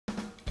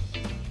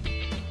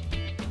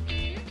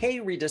Hey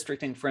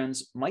redistricting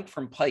friends, Mike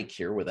from Pike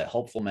here with a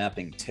helpful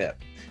mapping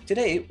tip.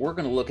 Today we're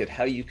going to look at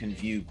how you can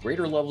view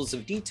greater levels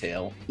of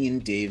detail in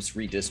Dave's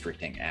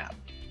redistricting app.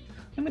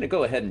 I'm going to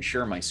go ahead and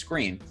share my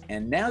screen,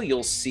 and now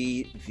you'll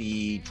see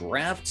the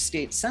draft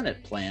state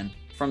Senate plan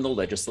from the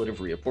Legislative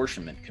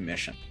Reapportionment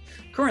Commission.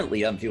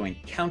 Currently I'm viewing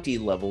county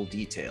level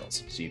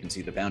details, so you can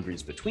see the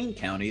boundaries between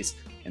counties,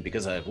 and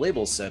because I have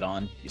labels set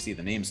on, you see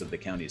the names of the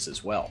counties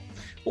as well.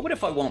 But what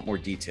if I want more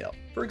detail?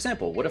 For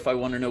example, what if I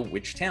want to know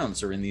which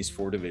towns are in these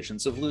 4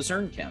 divisions of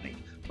Luzerne County?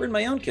 Or in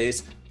my own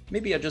case,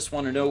 maybe I just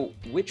want to know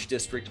which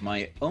district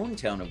my own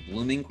town of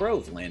Blooming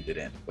Grove landed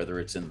in, whether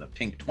it's in the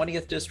pink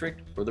 20th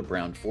district or the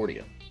brown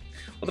 40th.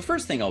 Well, the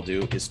first thing I'll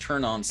do is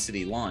turn on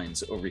city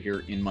lines over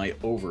here in my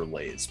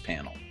overlays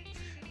panel.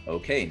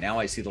 Okay, now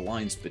I see the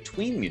lines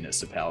between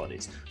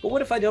municipalities, but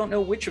what if I don't know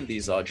which of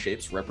these odd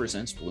shapes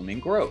represents Blooming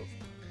Grove?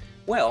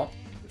 Well,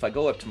 if I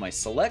go up to my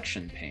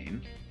selection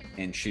pane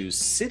and choose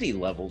city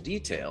level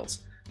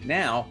details,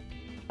 now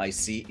I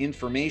see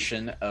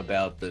information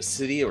about the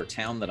city or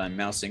town that I'm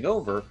mousing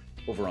over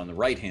on the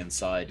right hand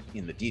side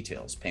in the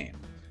details pane.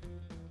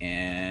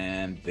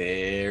 And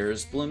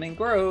there's Blooming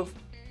Grove,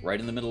 right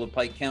in the middle of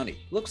Pike County.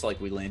 Looks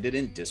like we landed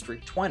in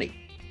District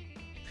 20.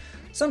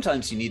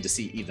 Sometimes you need to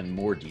see even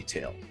more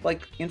detail,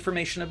 like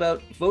information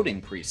about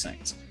voting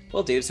precincts.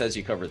 Well, Dave's has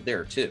you covered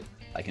there too.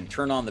 I can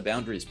turn on the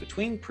boundaries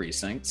between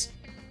precincts.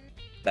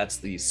 That's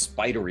the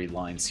spidery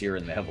lines here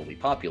in the heavily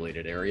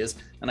populated areas.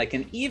 And I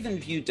can even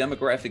view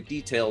demographic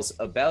details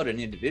about an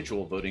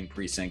individual voting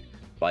precinct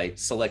by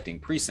selecting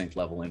precinct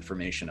level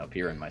information up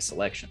here in my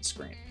selection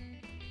screen.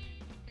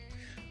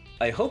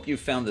 I hope you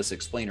found this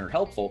explainer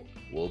helpful.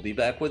 We'll be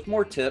back with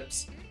more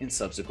tips in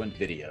subsequent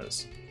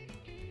videos.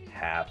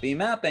 Happy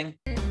mapping!